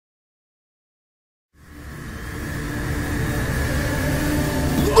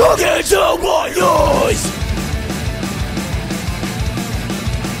Look into my eyes.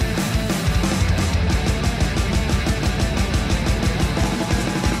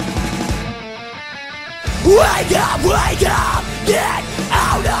 Wake up, get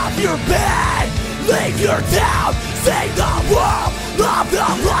out of your bed. Leave your town, save the world of the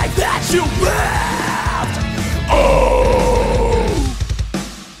life that you lived. Oh!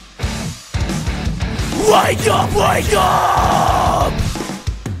 Wake up, wake up!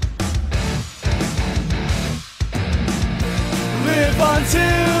 Live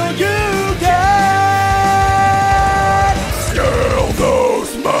until you can. Scale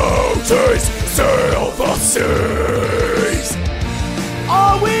those mountains, sail the seas.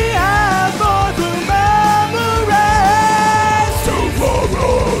 All we have are the memories.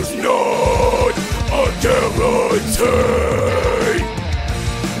 Tomorrow's not a guarantee.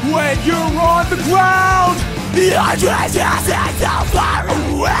 When you're on the ground, your dress is so far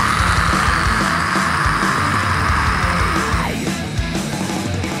away.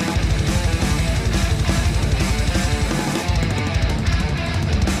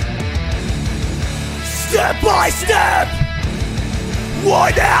 Step by step,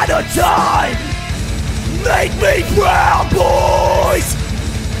 one at a time. Make me proud, boys.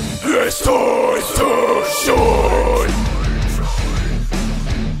 It's time to shine.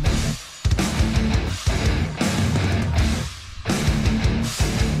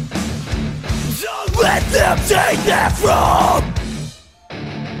 Don't let them take that from.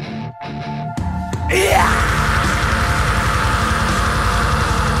 Yeah.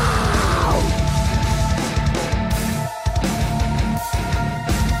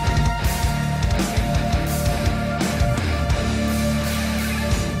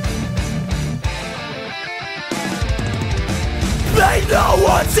 Pay no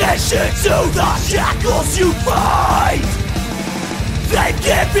attention to the shackles you find. They've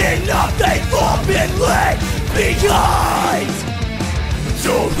given up, they've all been left behind.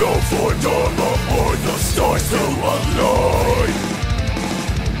 Don't go for dharma or the stars to align.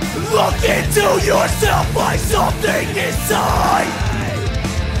 Look into yourself, find something inside.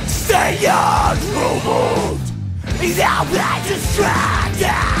 Stay unruffled, now that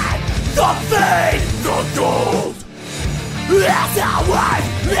distracted. The fame, the gold, that's how I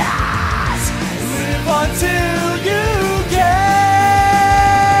last. Live until you can.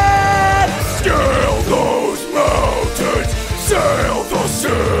 Scale those mountains, sail the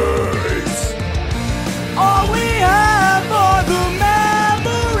seas. All we have are the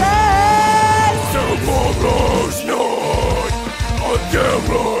memories. Tomorrow's not a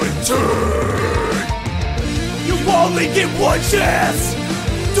guarantee. You only get one chance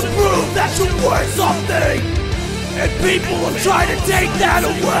to prove that you're worth something. And people are trying to take that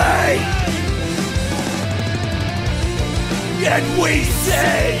away. And we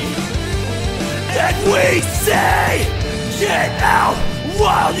say, get out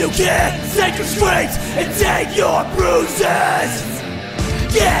while you can. Take your strengths and take your bruises.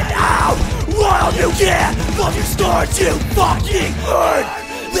 Get out while you can. Love your scars, you fucking earn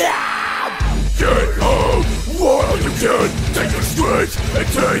them. Get out while you can. Take your strengths and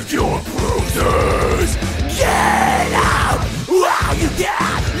take your bruises. Get out while you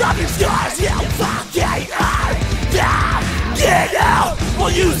can. Love your scars, you fucking earn them. Get out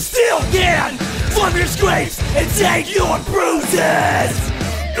while you still can. Love your scrapes and take your bruises.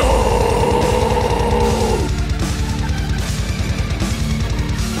 No.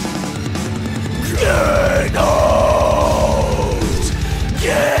 Get out.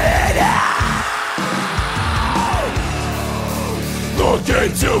 Get out. Look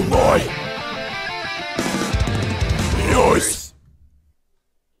into my